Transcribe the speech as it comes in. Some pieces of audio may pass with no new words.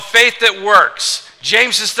faith that works.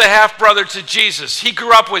 James is the half-brother to Jesus. He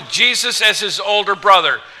grew up with Jesus as his older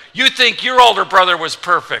brother. You think your older brother was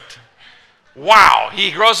perfect. Wow,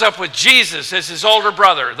 he grows up with Jesus as his older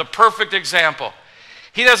brother, the perfect example.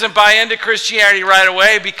 He doesn't buy into Christianity right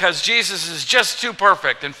away because Jesus is just too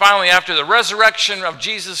perfect. And finally, after the resurrection of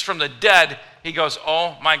Jesus from the dead, he goes,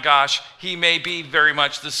 oh my gosh, he may be very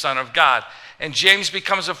much the Son of God. And James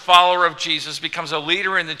becomes a follower of Jesus, becomes a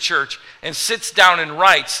leader in the church, and sits down and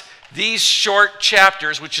writes these short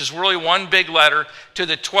chapters, which is really one big letter, to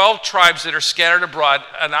the 12 tribes that are scattered abroad,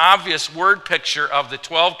 an obvious word picture of the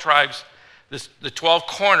 12 tribes, the 12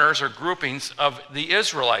 corners or groupings of the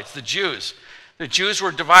Israelites, the Jews. The Jews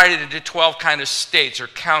were divided into 12 kind of states or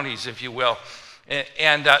counties, if you will.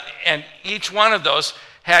 And each one of those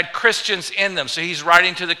had Christians in them. So he's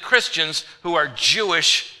writing to the Christians who are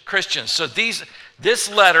Jewish Christians. So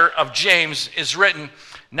this letter of James is written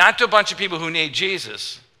not to a bunch of people who need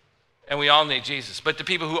Jesus, and we all need Jesus, but to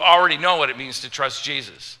people who already know what it means to trust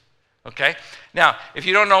Jesus. Okay? Now, if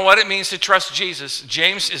you don't know what it means to trust Jesus,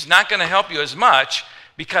 James is not going to help you as much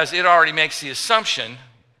because it already makes the assumption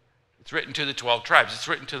it's written to the 12 tribes. It's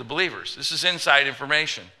written to the believers. This is inside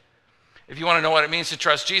information. If you want to know what it means to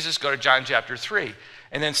trust Jesus, go to John chapter 3.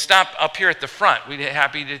 And then stop up here at the front. We'd be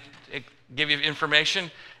happy to give you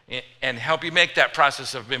information and help you make that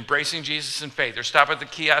process of embracing Jesus in faith. Or stop at the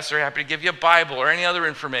kiosk. They're happy to give you a Bible or any other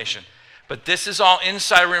information. But this is all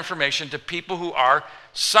insider information to people who are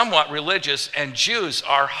somewhat religious, and Jews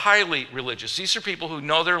are highly religious. These are people who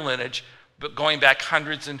know their lineage, but going back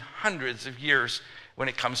hundreds and hundreds of years when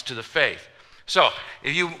it comes to the faith. So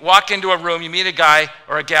if you walk into a room, you meet a guy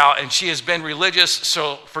or a gal, and she has been religious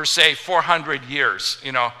for say 400 years,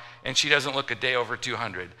 and she doesn't look a day over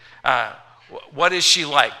 200. What is she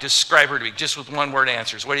like? Describe her to me, just with one word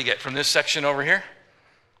answers. What do you get from this section over here?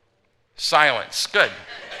 Silence. Good.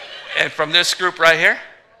 And from this group right here?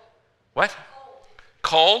 What?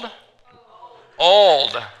 Cold?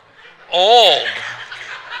 Old. Old.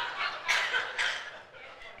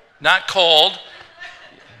 Not cold.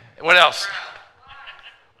 What else?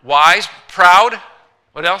 Wise, proud.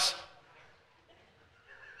 What else?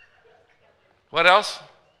 What else?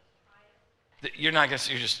 You're not gonna.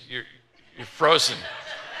 You're frozen.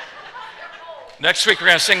 Next week we're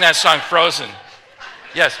gonna sing that song, Frozen.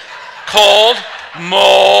 Yes. Cold,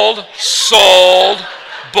 mold, sold,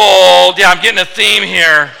 bold. Yeah, I'm getting a theme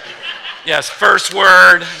here. Yes. First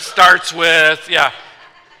word starts with. Yeah.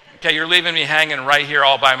 Okay, you're leaving me hanging right here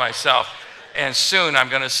all by myself, and soon I'm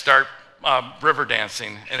gonna start river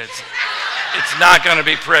dancing, and it's not going to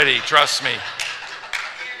be pretty, trust me.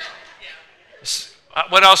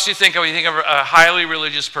 What else do you think of when you think of a highly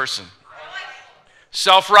religious person?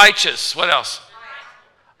 Self-righteous. What else?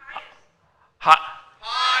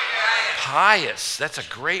 Pious. That's a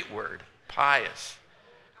great word. Pious.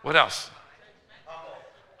 What else?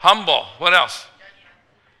 Humble. What else?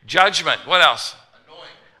 Judgment. What else?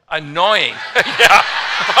 Annoying. Yeah.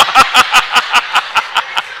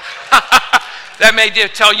 That may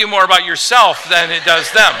tell you more about yourself than it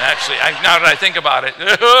does them, actually. Now that I think about it.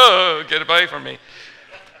 Get away from me.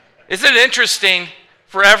 Isn't it interesting,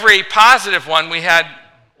 for every positive one, we had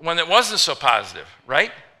one that wasn't so positive,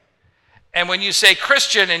 right? And when you say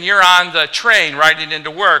Christian and you're on the train riding into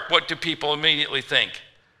work, what do people immediately think?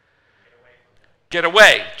 Get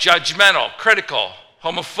away. Judgmental, critical,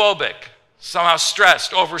 homophobic, somehow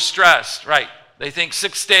stressed, overstressed, right? They think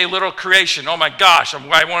sixth-day little creation. Oh my gosh, I'm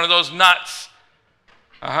one of those nuts.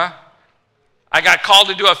 I got called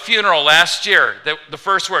to do a funeral last year. The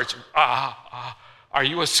first words, are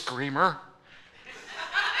you a screamer?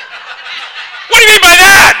 What do you mean by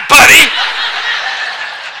that, buddy?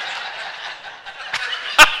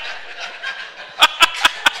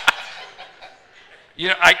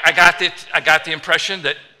 I got the impression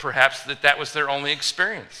that perhaps that was their only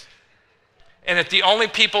experience. And if the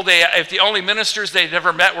only ministers they'd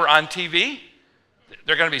ever met were on TV,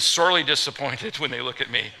 they're going to be sorely disappointed when they look at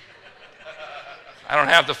me. I don't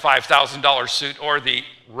have the $5,000 suit or the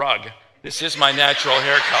rug. This is my natural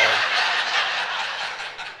hair color.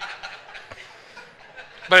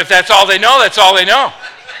 But if that's all they know, that's all they know.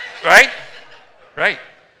 Right? Right.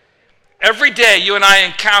 Every day you and I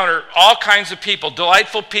encounter all kinds of people,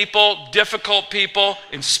 delightful people, difficult people,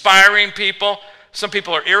 inspiring people. Some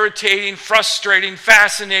people are irritating, frustrating,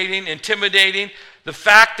 fascinating, intimidating. The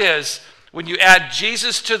fact is, when you add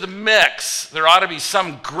Jesus to the mix, there ought to be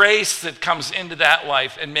some grace that comes into that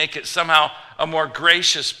life and make it somehow a more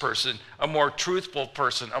gracious person, a more truthful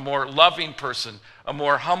person, a more loving person, a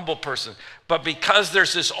more humble person. But because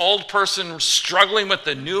there's this old person struggling with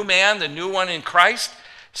the new man, the new one in Christ,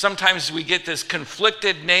 Sometimes we get this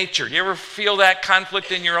conflicted nature. You ever feel that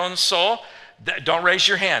conflict in your own soul? Don't raise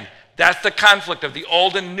your hand. That's the conflict of the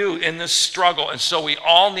old and new in this struggle. And so we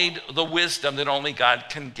all need the wisdom that only God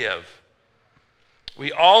can give.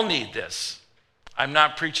 We all need this. I'm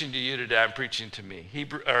not preaching to you today, I'm preaching to me.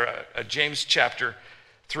 James chapter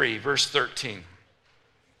 3, verse 13.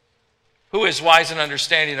 Who is wise and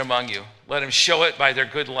understanding among you? Let him show it by their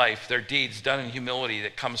good life, their deeds done in humility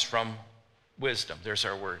that comes from wisdom. There's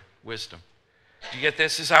our word, wisdom. Do you get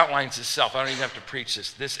this? This outlines itself. I don't even have to preach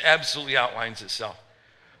this. This absolutely outlines itself.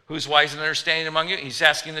 Who's wise and understanding among you? He's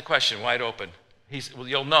asking the question wide open. Well,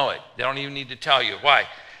 you'll know it. They don't even need to tell you. Why?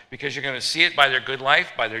 Because you're going to see it by their good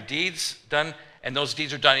life, by their deeds done, and those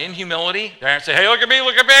deeds are done in humility. They aren't saying, hey, look at me,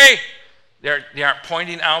 look at me. They aren't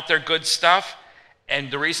pointing out their good stuff. And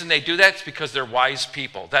the reason they do that is because they're wise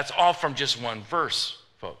people. That's all from just one verse,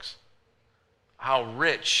 folks. How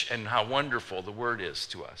rich and how wonderful the word is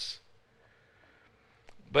to us.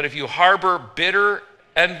 But if you harbor bitter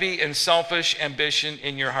envy and selfish ambition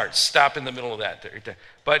in your heart, stop in the middle of that.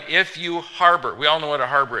 But if you harbor, we all know what a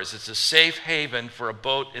harbor is. It's a safe haven for a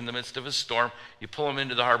boat in the midst of a storm. You pull them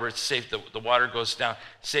into the harbor, it's safe, the water goes down.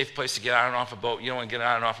 Safe place to get on and off a boat. You don't want to get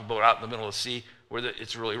on and off a boat out in the middle of the sea where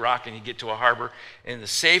it's really rocking. You get to a harbor. And the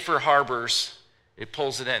safer harbors, it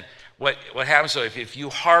pulls it in. What happens though, if you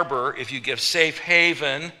harbor, if you give safe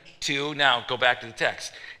haven to, now go back to the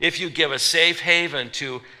text. If you give a safe haven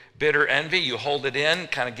to bitter envy, you hold it in,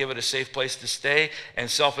 kind of give it a safe place to stay, and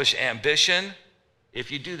selfish ambition,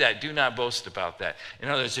 if you do that, do not boast about that. In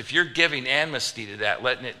other words, if you're giving amnesty to that,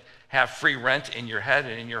 letting it have free rent in your head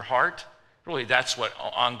and in your heart, really that's what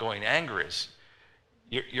ongoing anger is.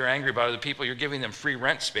 You're angry about other people, you're giving them free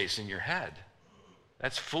rent space in your head.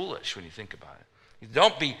 That's foolish when you think about it.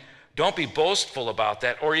 Don't be boastful about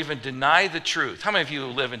that or even deny the truth. How many of you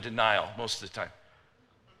live in denial most of the time?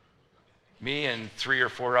 Me and 3 or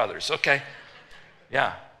 4 others. Okay.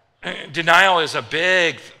 Yeah. Denial is a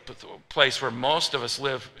big place where most of us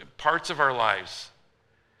live parts of our lives.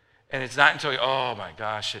 And it's not until oh my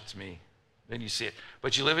gosh, it's me. Then you see it.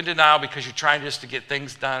 But you live in denial because you're trying just to get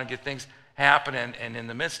things done and get things happening. And in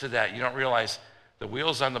the midst of that, you don't realize the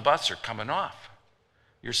wheels on the bus are coming off.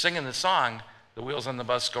 You're singing the song, the wheels on the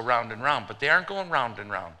bus go round and round, but they aren't going round and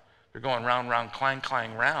round. They're going round, round, clang,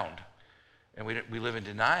 clang, round. And we live in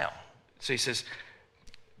denial. So he says,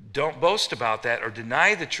 don't boast about that or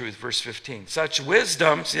deny the truth, verse 15. Such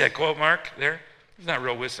wisdom, see that quote mark there? It's not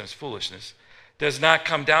real wisdom, it's foolishness. Does not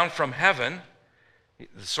come down from heaven.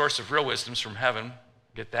 The source of real wisdom is from heaven.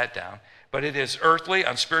 Get that down. But it is earthly,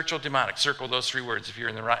 unspiritual, demonic. Circle those 3 words if you're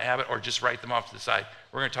in the right habit, or just write them off to the side.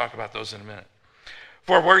 We're going to talk about those in a minute.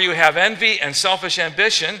 For where you have envy and selfish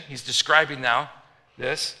ambition, he's describing now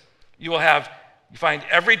this, you find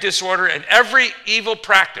every disorder and every evil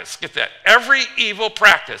practice. Get that. Every evil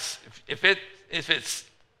practice. If it's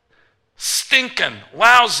stinking,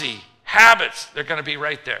 lousy habits, they're going to be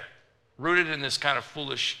right there. Rooted in this kind of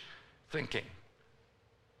foolish thinking.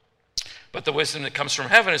 But the wisdom that comes from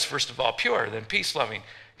heaven is first of all pure, then peace-loving,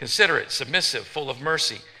 considerate, submissive, full of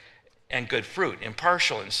mercy and good fruit,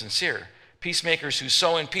 impartial and sincere. Peacemakers who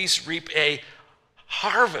sow in peace reap a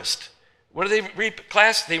harvest. What do they reap,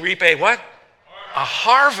 class? They reap a what? A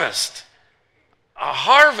harvest. A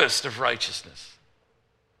harvest of righteousness.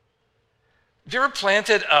 Have you ever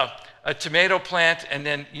planted a tomato plant and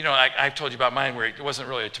then, I've told you about mine where it wasn't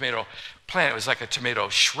really a tomato plant, it was like a tomato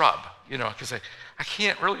shrub, because I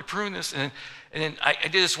can't really prune this. And then I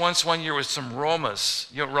did this once one year with some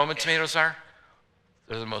Romas. You know what Roma tomatoes are?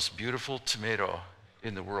 They're the most beautiful tomato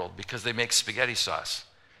in the world because they make spaghetti sauce.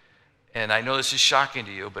 And I know this is shocking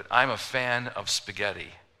to you, but I'm a fan of spaghetti.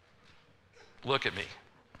 Look at me.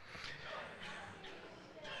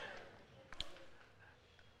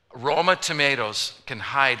 Roma tomatoes can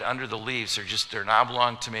hide under the leaves. They're an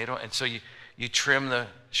oblong tomato. And so you trim the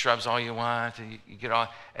shrubs all you want, and you get all,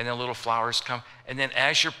 and then little flowers come. And then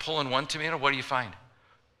as you're pulling one tomato, what do you find?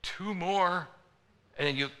 2 more. And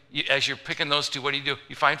then you as you're picking those 2, what do?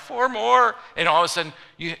 You find 4 more. And all of a sudden,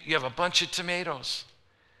 you have a bunch of tomatoes.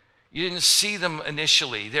 You didn't see them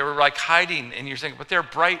initially. They were like hiding, and you're thinking, but they're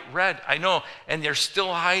bright red. I know, and they're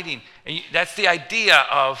still hiding. And that's the idea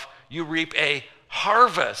of you reap a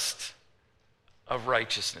harvest of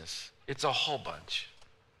righteousness. It's a whole bunch.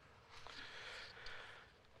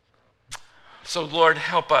 So, Lord,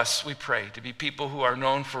 help us, we pray, to be people who are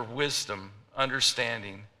known for wisdom,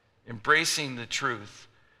 understanding, embracing the truth,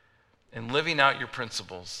 and living out your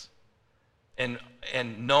principles, and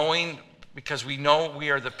knowing, because we know we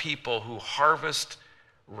are the people who harvest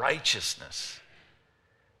righteousness.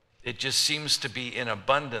 It just seems to be in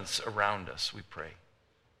abundance around us, we pray.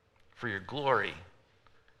 for your glory,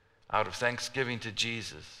 out of thanksgiving to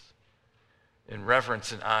Jesus, in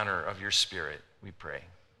reverence and honor of your Spirit, we pray.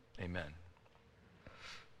 Amen.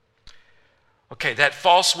 Okay, that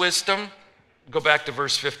false wisdom, go back to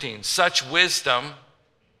verse 15. Such wisdom,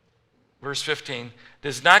 verse 15,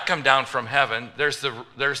 does not come down from heaven. There's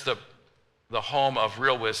the home of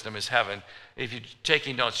real wisdom is heaven. If you're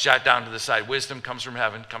taking notes, jot down to the side. Wisdom comes from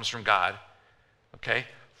heaven, comes from God. Okay?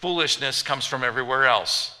 Foolishness comes from everywhere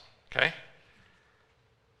else. Okay?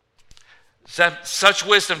 Such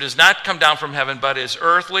wisdom does not come down from heaven, but is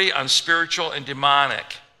earthly, unspiritual, and demonic.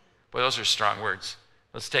 Boy, those are strong words.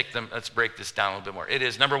 Let's break this down a little bit more. It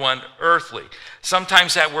is, number one, earthly.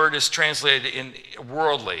 Sometimes that word is translated in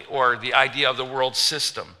worldly, or the idea of the world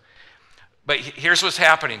system. But here's what's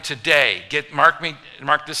happening today. Mark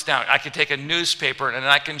this down. I could take a newspaper and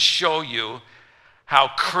I can show you how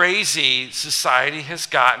crazy society has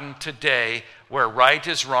gotten today, where right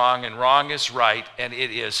is wrong and wrong is right, and it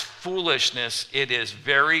is foolishness. It is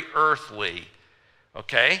very earthly.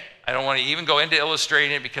 Okay? I don't want to even go into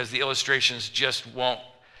illustrating it because the illustrations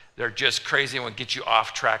they're just crazy and will get you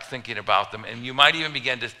off track thinking about them. And you might even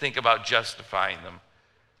begin to think about justifying them.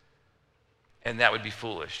 And that would be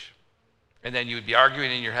foolish. And then you would be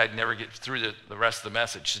arguing in your head and never get through the rest of the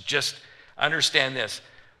message. So just understand this.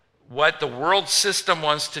 What the world system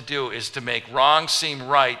wants to do is to make wrong seem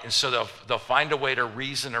right, and so they'll find a way to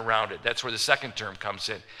reason around it. That's where the second term comes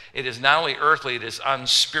in. It is not only earthly, it is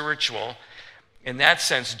unspiritual. In that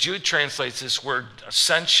sense, Jude translates this word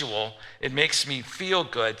sensual. It makes me feel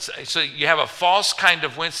good. So you have a false kind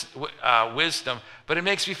of wisdom, but it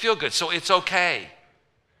makes me feel good, so it's okay.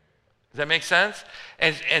 Does that make sense?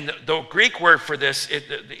 And the Greek word for this,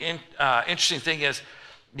 the interesting thing is,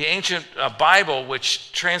 the ancient Bible,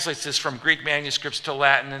 which translates this from Greek manuscripts to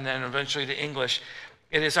Latin and then eventually to English,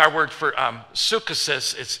 it is our word for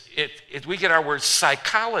psychosis. We get our word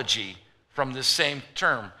psychology from this same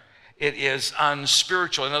term. It is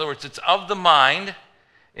unspiritual. In other words, it's of the mind.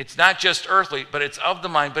 It's not just earthly, but it's of the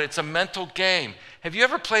mind, but it's a mental game. Have you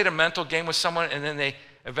ever played a mental game with someone and then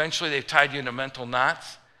they've tied you into mental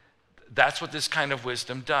knots? That's what this kind of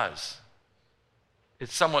wisdom does.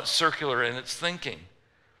 It's somewhat circular in its thinking.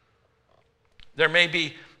 There may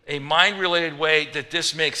be a mind-related way that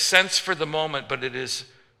this makes sense for the moment, but it is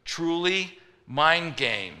truly mind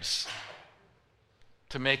games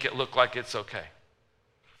to make it look like it's okay.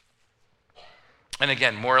 And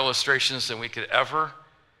again, more illustrations than we could ever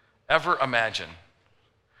imagine.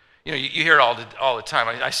 You know, you hear it all the time.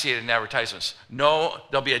 I see it in advertisements.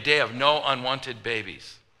 There'll be a day of no unwanted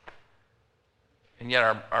babies. And yet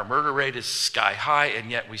our murder rate is sky high, and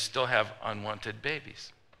yet we still have unwanted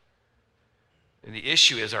babies. And the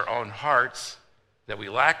issue is our own hearts, that we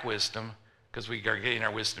lack wisdom because we are getting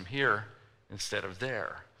our wisdom here instead of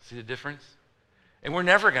there. See the difference? And we're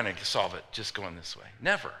never going to solve it just going this way.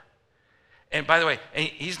 Never. And by the way,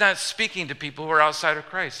 he's not speaking to people who are outside of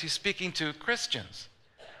Christ. He's speaking to Christians,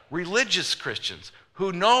 religious Christians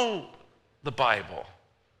who know the Bible.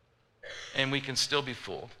 And we can still be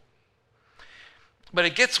fooled. But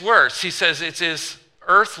it gets worse. He says it is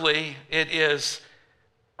earthly, it is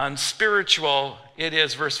unspiritual, it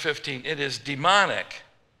is, verse 15, it is demonic.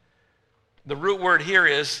 The root word here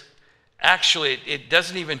is, actually, it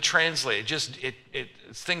doesn't even translate. It's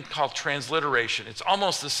a thing called transliteration. It's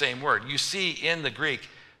almost the same word. You see in the Greek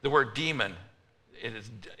the word demon.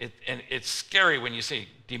 And it's scary when you see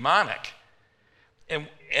demonic. And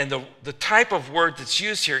the type of word that's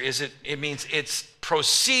used here is it means it's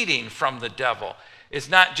proceeding from the devil. It's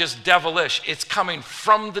not just devilish. It's coming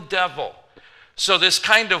from the devil. So this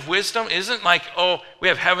kind of wisdom isn't like, oh, we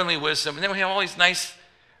have heavenly wisdom, and then we have all these nice,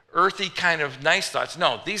 earthy kind of nice thoughts.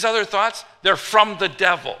 No, these other thoughts, they're from the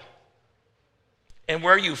devil. And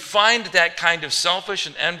where you find that kind of selfish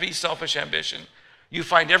and envy, selfish ambition, you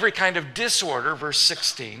find every kind of disorder, verse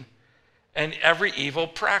 16, and every evil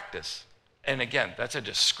practice. And again, that's a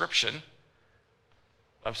description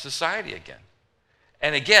of society again.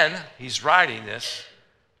 And again, he's writing this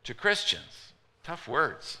to Christians. Tough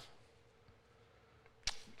words.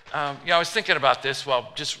 I was thinking about this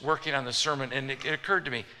while just working on the sermon, and it occurred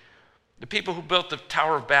to me, the people who built the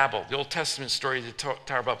Tower of Babel, the Old Testament story of the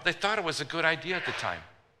Tower of Babel, they thought it was a good idea at the time.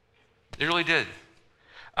 They really did.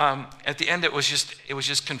 At the end, it was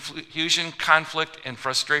just confusion, conflict, and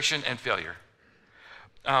frustration and failure.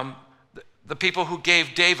 The people who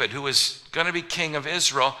gave David, who was going to be king of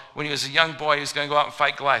Israel, when he was a young boy, he was going to go out and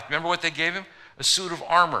fight Goliath. Remember what they gave him? A suit of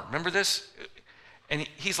armor. Remember this? And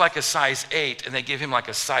he's like a size 8, and they give him like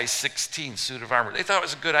a size 16 suit of armor. They thought it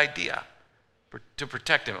was a good idea to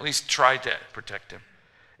protect him, at least try to protect him.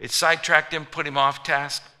 It sidetracked him, put him off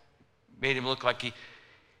task. made him look like he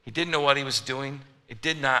didn't know what he was doing. It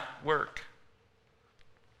did not work.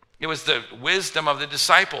 It was the wisdom of the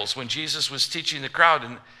disciples when Jesus was teaching the crowd,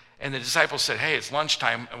 and the disciples said, hey, it's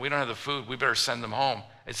lunchtime and we don't have the food. We better send them home,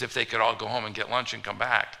 as if they could all go home and get lunch and come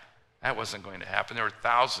back. That wasn't going to happen. There were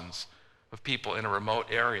thousands of people in a remote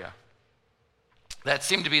area. That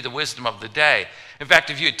seemed to be the wisdom of the day. In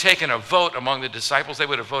fact, if you had taken a vote among the disciples, they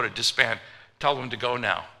would have voted disband. Tell them to go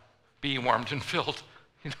now. Be warmed and filled.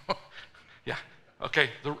 Yeah,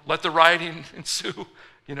 okay, let the rioting ensue.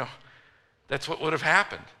 That's what would have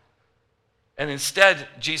happened. And instead,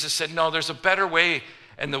 Jesus said, no, there's a better way.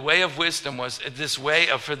 And the way of wisdom was this way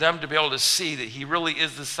for them to be able to see that he really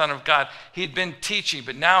is the Son of God. He'd been teaching,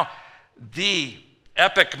 but now the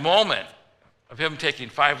epic moment of him taking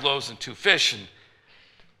 5 loaves and 2 fish and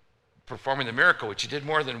performing the miracle, which he did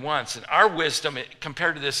more than once. And our wisdom,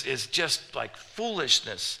 compared to this, is just like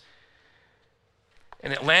foolishness.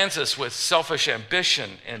 And it lands us with selfish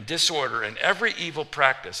ambition and disorder and every evil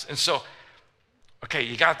practice. And so, okay,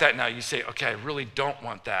 you got that now. You say, okay, I really don't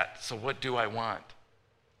want that. So what do I want?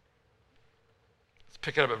 Let's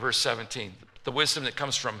pick it up at verse 17. The wisdom that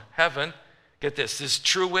comes from heaven, get this, this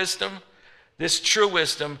true wisdom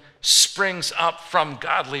springs up from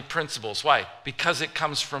godly principles. Why? Because it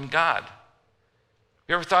comes from God.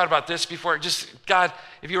 You ever thought about this before? Just, God,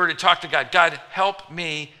 if you were to talk to God, God, help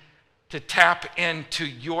me to tap into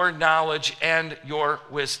your knowledge and your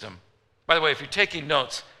wisdom. By the way, if you're taking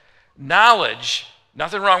notes, knowledge,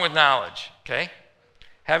 nothing wrong with knowledge, okay?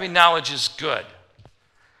 Having knowledge is good.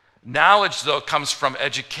 Knowledge, though, comes from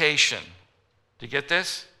education. Do you get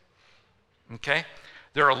this? Okay?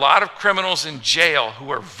 There are a lot of criminals in jail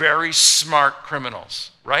who are very smart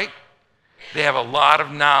criminals, right? They have a lot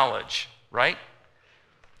of knowledge, right?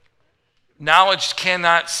 Knowledge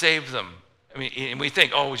cannot save them. I mean, and we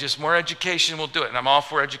think, oh, just more education will do it. And I'm all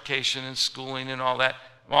for education and schooling and all that.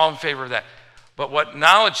 I'm all in favor of that. But what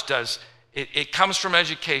knowledge does, it comes from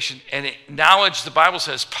education. And knowledge, the Bible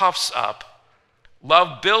says, puffs up.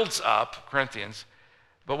 Love builds up, Corinthians.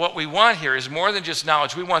 But what we want here is more than just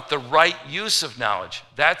knowledge. We want the right use of knowledge.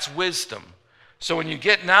 That's wisdom. So when you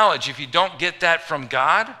get knowledge, if you don't get that from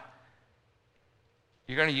God,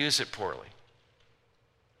 you're going to use it poorly.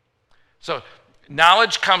 So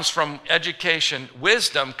knowledge comes from education.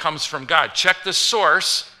 Wisdom comes from God. Check the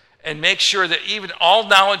source and make sure that even all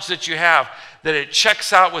knowledge that you have, that it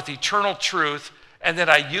checks out with eternal truth and that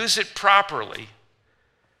I use it properly.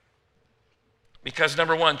 Because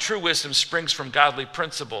number one, true wisdom springs from godly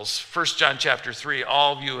principles. 1 John chapter 3,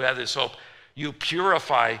 all of you who have this hope, you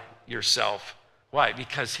purify yourself. Why?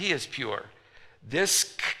 Because he is pure.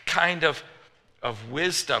 This kind of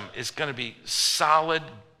wisdom is going to be solid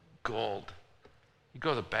gold. You go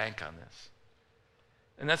to the bank on this.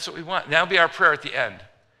 And that's what we want. That'll be our prayer at the end.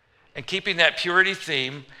 And keeping that purity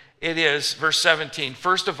theme, it is, verse 17,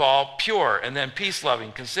 first of all, pure, and then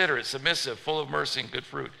peace-loving, considerate, submissive, full of mercy and good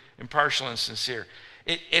fruit, impartial and sincere.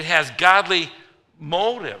 It has godly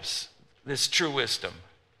motives, this true wisdom.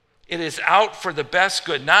 It is out for the best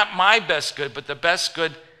good, not my best good, but the best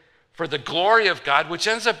good for the glory of God, which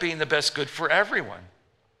ends up being the best good for everyone.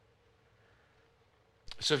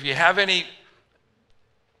 So if you have any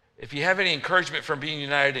encouragement from being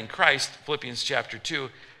united in Christ, Philippians chapter 2,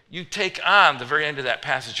 you take on the very end of that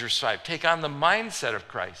passage, verse 5, take on the mindset of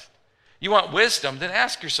Christ. You want wisdom, then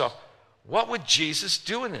ask yourself, what would Jesus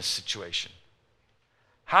do in this situation?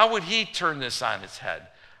 How would he turn this on its head?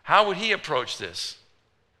 How would he approach this?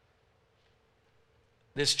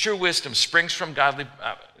 This true wisdom springs from godly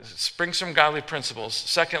principles.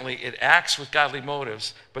 Secondly, it acts with godly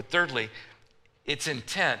motives. But thirdly, its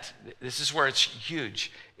intent, this is where it's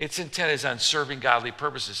huge, its intent is on serving godly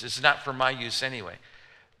purposes. It's not for my use anyway.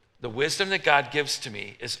 The wisdom that God gives to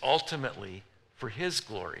me is ultimately for his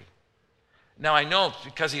glory. Now I know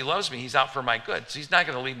because he loves me, he's out for my good. So he's not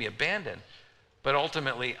going to leave me abandoned. But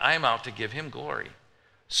ultimately, I'm out to give him glory.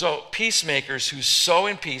 So peacemakers who sow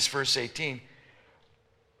in peace, verse 18,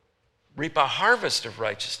 reap a harvest of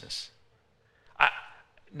righteousness.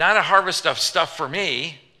 Not a harvest of stuff for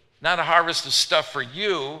me, not a harvest of stuff for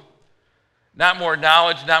you, not more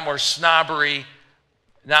knowledge, not more snobbery,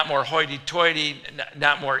 not more hoity-toity,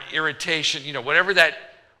 not more irritation, whatever that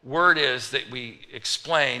word is that we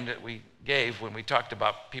explained, that we gave when we talked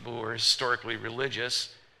about people who are historically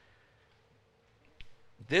religious.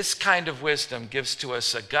 This kind of wisdom gives to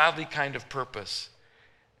us a godly kind of purpose.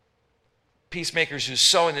 Peacemakers who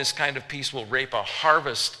sow in this kind of peace will reap a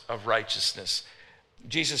harvest of righteousness.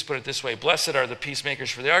 Jesus put it this way, blessed are the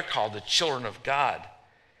peacemakers, for they are called the children of God.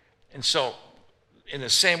 And so, in the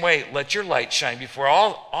same way, let your light shine before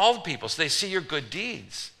all the people so they see your good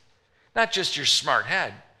deeds Not just your smart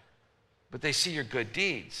head, but they see your good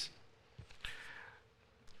deeds.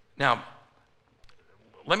 Now,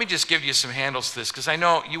 let me just give you some handles to this, because I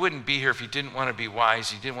know you wouldn't be here if you didn't want to be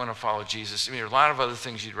wise, you didn't want to follow Jesus. I mean, there are a lot of other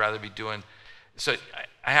things you'd rather be doing. So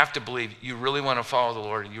I have to believe you really want to follow the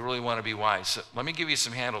Lord and you really want to be wise. So let me give you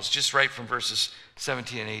some handles just right from verses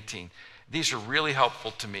 17 and 18. These are really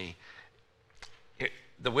helpful to me.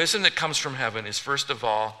 The wisdom that comes from heaven is, first of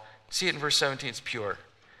all, see it in verse 17, it's pure.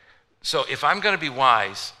 So if I'm going to be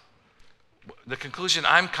wise, the conclusion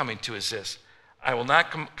I'm coming to is this: I will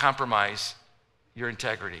not compromise your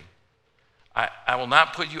integrity. I will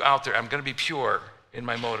not put you out there. I'm going to be pure in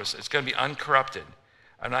my motives. It's going to be uncorrupted.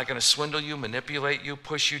 I'm not going to swindle you, manipulate you,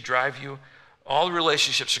 push you, drive you. All the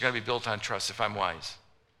relationships are going to be built on trust if I'm wise.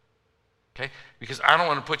 Okay? Because I don't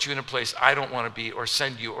want to put you in a place I don't want to be, or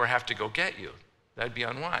send you, or have to go get you. That'd be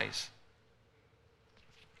unwise.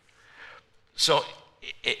 So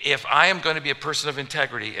if I am going to be a person of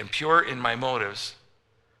integrity and pure in my motives,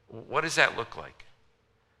 what does that look like?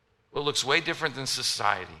 Well, it looks way different than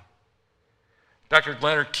society. Dr.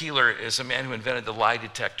 Leonard Keeler is a man who invented the lie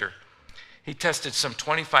detector. He tested some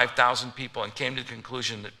 25,000 people and came to the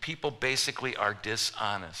conclusion that people basically are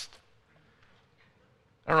dishonest.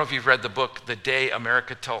 I don't know if you've read the book, The Day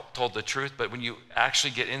America Told the Truth, but when you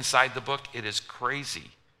actually get inside the book, it is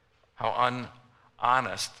crazy how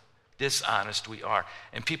honest, dishonest we are.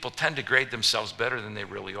 And people tend to grade themselves better than they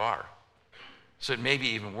really are. So it may be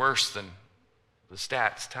even worse than the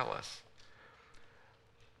stats tell us.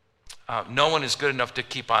 No one is good enough to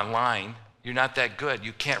keep on lying. You're not that good.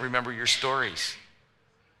 You can't remember your stories.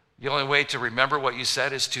 The only way to remember what you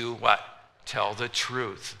said is to what? Tell the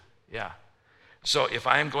truth. Yeah. So if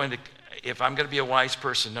I'm going to be a wise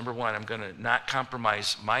person, number one, I'm going to not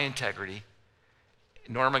compromise my integrity,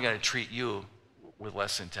 nor am I going to treat you with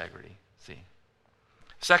less integrity. See?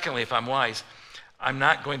 Secondly, if I'm wise, I'm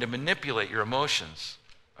not going to manipulate your emotions.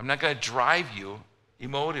 I'm not going to drive you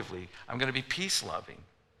emotively. I'm going to be peace-loving.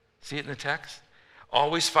 See it in the text?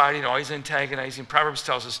 Always fighting, always antagonizing. Proverbs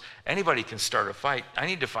tells us anybody can start a fight. I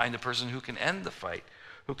need to find the person who can end the fight,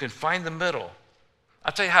 who can find the middle.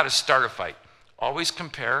 I'll tell you how to start a fight. Always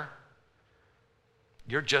compare.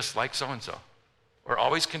 You're just like so-and-so. Or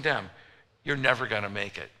always condemn. You're never going to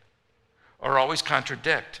make it. Or always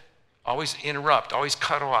contradict. Always interrupt. Always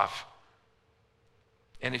cut off.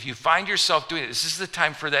 And if you find yourself doing it, this is the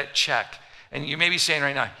time for that check. And you may be saying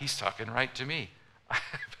right now, he's talking right to me.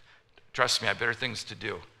 Trust me, I have better things to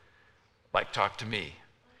do, like talk to me.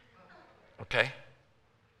 Okay?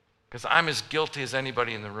 Because I'm as guilty as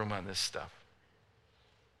anybody in the room on this stuff.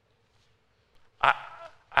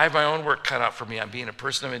 I have my own work cut out for me on being a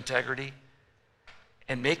person of integrity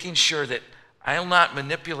and making sure that I'll not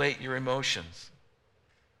manipulate your emotions.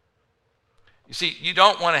 You see, you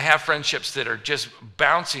don't want to have friendships that are just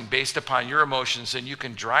bouncing based upon your emotions and you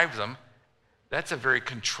can drive them. That's a very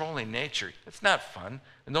controlling nature. It's not fun,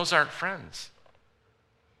 and those aren't friends.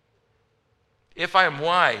 If I am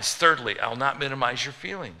wise, thirdly, I'll not minimize your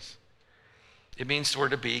feelings. It means we're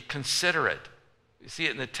to be considerate. You see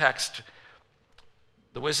it in the text.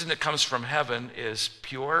 The wisdom that comes from heaven is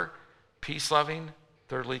pure, peace-loving,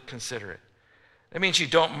 thirdly, considerate. That means you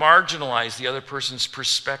don't marginalize the other person's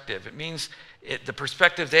perspective. It means the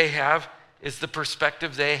perspective they have is the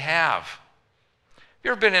perspective they have.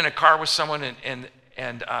 You ever been in a car with someone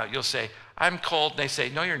and you'll say, I'm cold, and they say,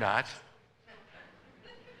 no, you're not.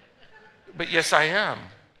 But yes, I am.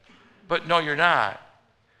 But no, you're not.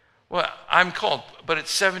 Well, I'm cold, but it's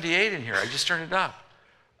 78 in here. I just turned it up.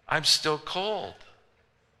 I'm still cold.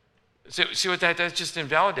 See what that does? Just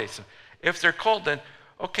invalidates them. If they're cold, then,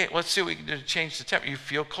 okay, let's see what we can do to change the temperature. You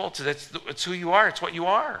feel cold, so it's who you are. It's what you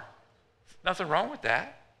are. Nothing wrong with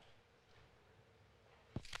that.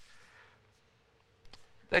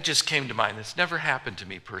 That just came to mind. It's never happened to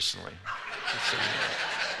me personally. Just so you know.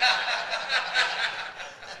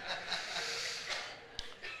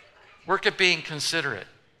 Work at being considerate.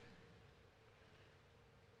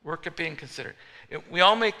 Work at being considerate. We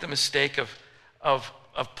all make the mistake of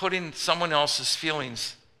putting someone else's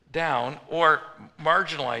feelings down or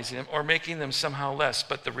marginalizing them or making them somehow less.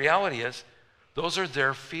 But the reality is, those are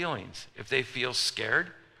their feelings. If they feel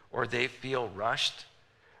scared or they feel rushed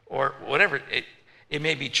or whatever, it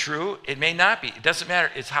may be true, it may not be. It doesn't matter.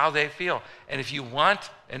 It's how they feel. And if you want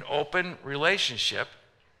an open relationship,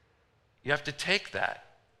 you have to take that.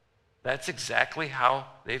 That's exactly how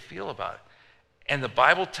they feel about it. And the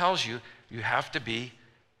Bible tells you you have to be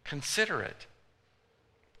considerate.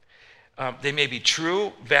 They may be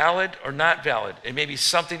true, valid, or not valid. It may be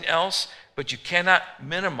something else, but you cannot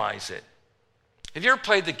minimize it. Have you ever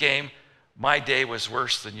played the game, My day was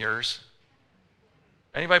worse than yours.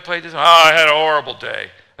 Anybody played this? Oh, I had a horrible day.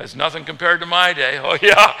 That's nothing compared to my day. Oh,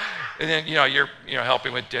 yeah. And then, you're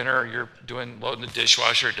helping with dinner, or you're loading the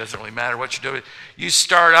dishwasher. It doesn't really matter what you're doing. You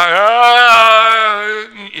start out,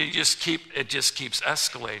 it just keeps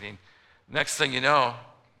escalating. Next thing you know,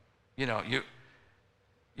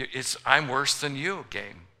 it's I'm worse than you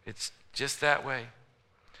game. It's just that way.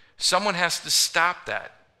 Someone has to stop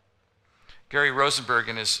that. Gary Rosenberg,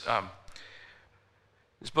 in his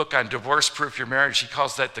book on divorce-proof your marriage, he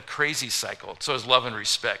calls that the crazy cycle. So is Love and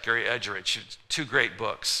Respect, Gary Edgerich. Two great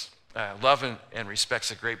books. Love and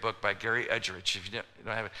Respect's a great book by Gary Edgerich. If you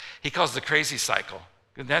don't have it, he calls it the crazy cycle.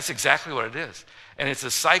 And that's exactly what it is. And it's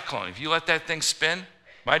a cyclone. If you let that thing spin,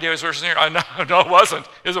 my day was worse than yours. Oh, no, it wasn't.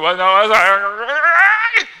 Is it? No, it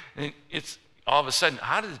wasn't. And it's all of a sudden,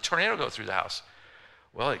 how did the tornado go through the house?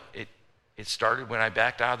 Well, it started when I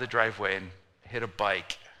backed out of the driveway and hit a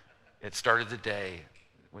bike. It started the day.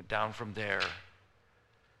 Went down from there.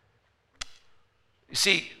 You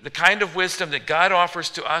see, the kind of wisdom that God offers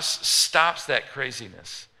to us stops that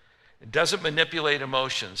craziness. It doesn't manipulate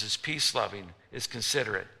emotions. It's peace-loving. It's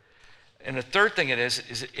considerate. And the third thing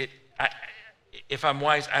if I'm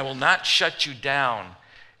wise, I will not shut you down.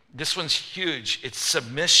 This one's huge. It's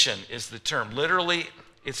submission is the term. Literally,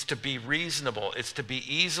 it's to be reasonable. It's to be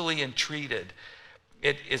easily entreated.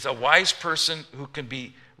 It is a wise person who can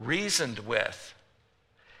be reasoned with.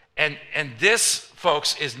 And this,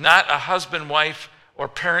 folks, is not a husband-wife or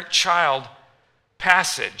parent-child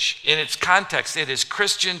passage. In its context, it is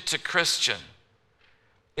Christian to Christian.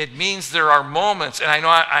 It means there are moments, and I know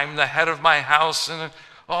I'm the head of my house and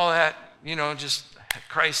all that, just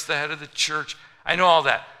Christ, the head of the church. I know all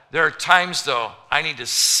that. There are times, though, I need to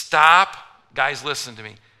stop. Guys, listen to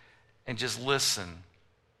me. And just listen.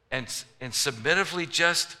 And submissively,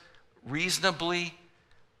 just reasonably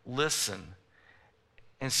listen.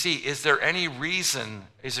 And see, is there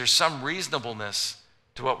some reasonableness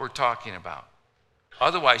to what we're talking about?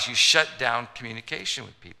 Otherwise, you shut down communication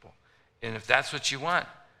with people. And if that's what you want,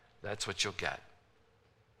 that's what you'll get.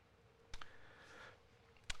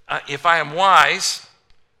 If I am wise,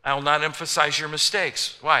 I will not emphasize your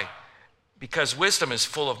mistakes. Why? Because wisdom is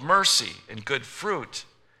full of mercy and good fruit.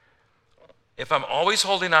 If I'm always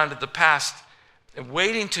holding on to the past and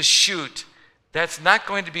waiting to shoot, that's not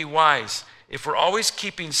going to be wise. If we're always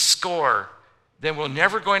keeping score, then we're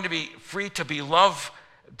never going to be free to be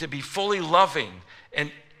fully loving.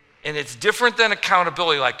 And it's different than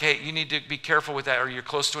accountability, like, hey, you need to be careful with that, or you're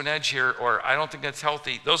close to an edge here, or I don't think that's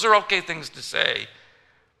healthy. Those are okay things to say.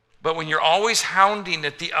 But when you're always hounding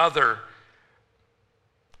at the other,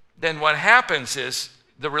 then what happens is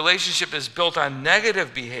the relationship is built on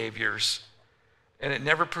negative behaviors, and it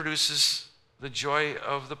never produces the joy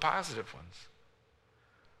of the positive ones.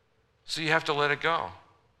 So you have to let it go.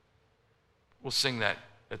 We'll sing that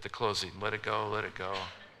at the closing. Let it go, let it go,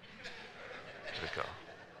 let it go.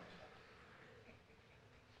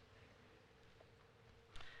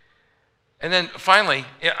 And then finally,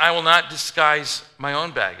 I will not disguise my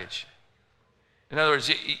own baggage. In other words,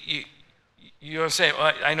 you know what I'm saying?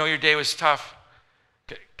 Well, I know your day was tough.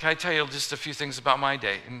 Can I tell you just a few things about my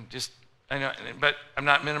day? I know, but I'm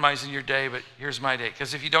not minimizing your day, but here's my day.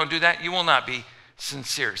 Because if you don't do that, you will not be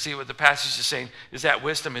sincere. See what the passage is saying is that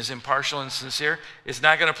wisdom is impartial and sincere. It's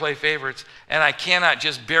not going to play favorites. And I cannot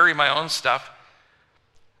just bury my own stuff.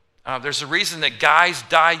 There's a reason that guys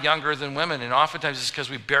die younger than women, and oftentimes it's because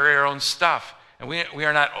we bury our own stuff. And we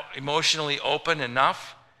are not emotionally open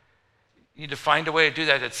enough. You need to find a way to do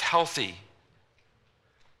that that's healthy.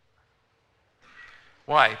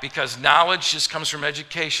 Why? Because knowledge just comes from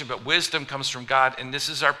education, but wisdom comes from God. And this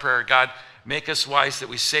is our prayer. God, make us wise, that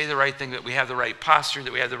we say the right thing, that we have the right posture,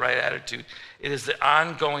 that we have the right attitude. It is the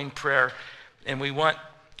ongoing prayer. And we want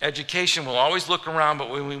education. We'll always look around, but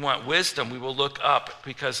when we want wisdom, we will look up,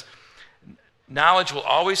 because knowledge will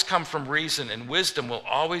always come from reason, and wisdom will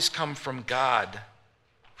always come from God.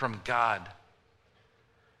 From God.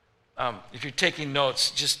 If you're taking notes,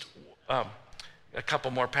 just a couple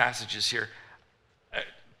more passages here.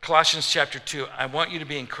 Colossians chapter 2, I want you to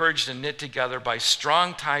be encouraged and knit together by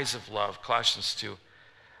strong ties of love, Colossians 2.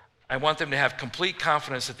 I want them to have complete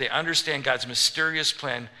confidence that they understand God's mysterious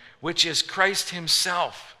plan, which is Christ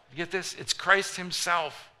himself. You get this? It's Christ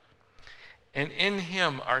himself. And in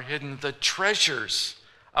him are hidden the treasures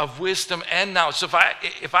of wisdom and knowledge. So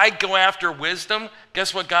if I go after wisdom,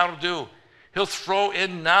 guess what God will do? He'll throw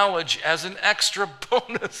in knowledge as an extra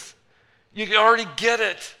bonus. You can already get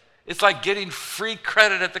it. It's like getting free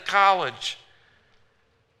credit at the college.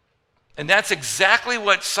 And that's exactly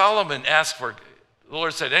what Solomon asked for. The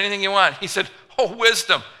Lord said, anything you want. He said,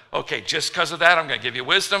 wisdom. Okay, just because of that, I'm going to give you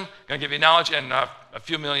wisdom, going to give you knowledge, and a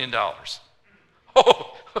few $1 million.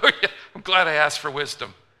 Oh, yeah, I'm glad I asked for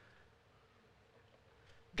wisdom.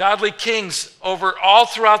 Godly kings all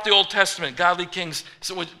throughout the Old Testament, godly kings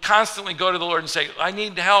would constantly go to the Lord and say, I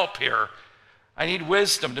need help here. I need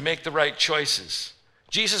wisdom to make the right choices.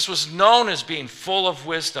 Jesus was known as being full of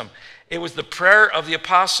wisdom. It was the prayer of the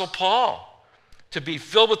Apostle Paul to be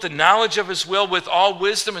filled with the knowledge of his will with all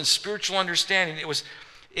wisdom and spiritual understanding.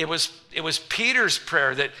 It was Peter's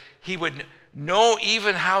prayer that he would know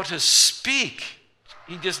even how to speak.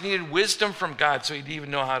 He just needed wisdom from God so he'd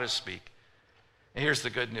even know how to speak. And here's the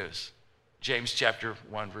good news. James chapter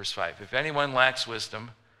 1, verse 5. If anyone lacks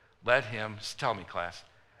wisdom, let him, tell me class,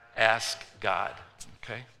 ask God.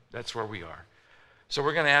 Okay? That's where we are. So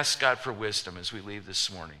we're going to ask God for wisdom as we leave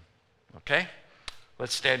this morning. Okay?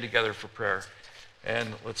 Let's stand together for prayer and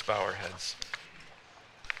let's bow our heads.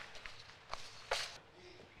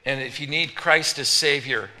 And if you need Christ as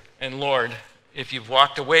Savior and Lord, if you've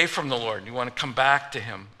walked away from the Lord and you want to come back to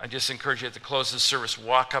him, I just encourage you at the close of the service,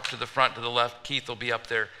 walk up to the front to the left. Keith will be up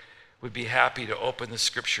there. We'd be happy to open the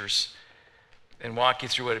scriptures and walk you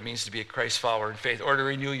through what it means to be a Christ follower in faith or to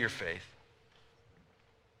renew your faith.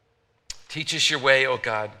 Teach us your way, O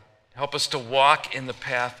God. Help us to walk in the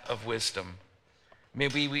path of wisdom. May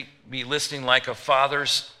we be listening like a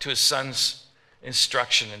father's to his son's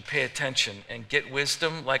instruction and pay attention and get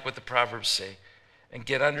wisdom like what the Proverbs say and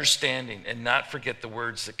get understanding and not forget the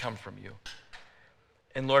words that come from you.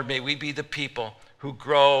 And Lord, may we be the people who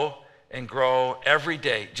grow and grow every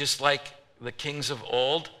day, just like the kings of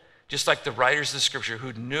old, just like the writers of the scripture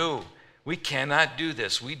who knew we cannot do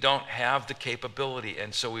this. We don't have the capability.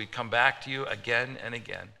 And so we come back to you again and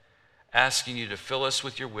again, asking you to fill us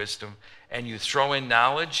with your wisdom. And you throw in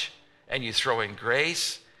knowledge, and you throw in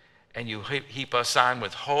grace, and you heap us on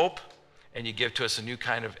with hope, and you give to us a new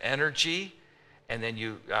kind of energy, and then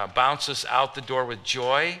you bounce us out the door with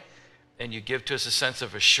joy, and you give to us a sense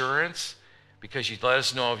of assurance, because you let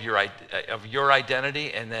us know of your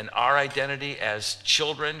identity and then our identity as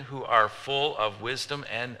children who are full of wisdom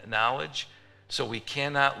and knowledge. So we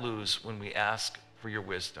cannot lose when we ask for your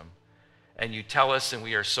wisdom. And you tell us, and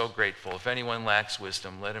we are so grateful, if anyone lacks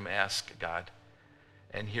wisdom, let him ask God.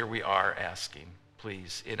 And here we are asking,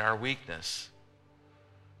 please, in our weakness,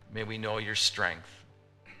 may we know your strength.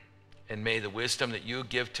 And may the wisdom that you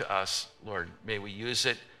give to us, Lord, may we use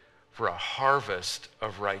it for a harvest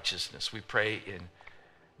of righteousness. We pray in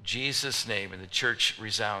Jesus' name, and the church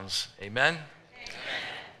resounds. Amen? Amen.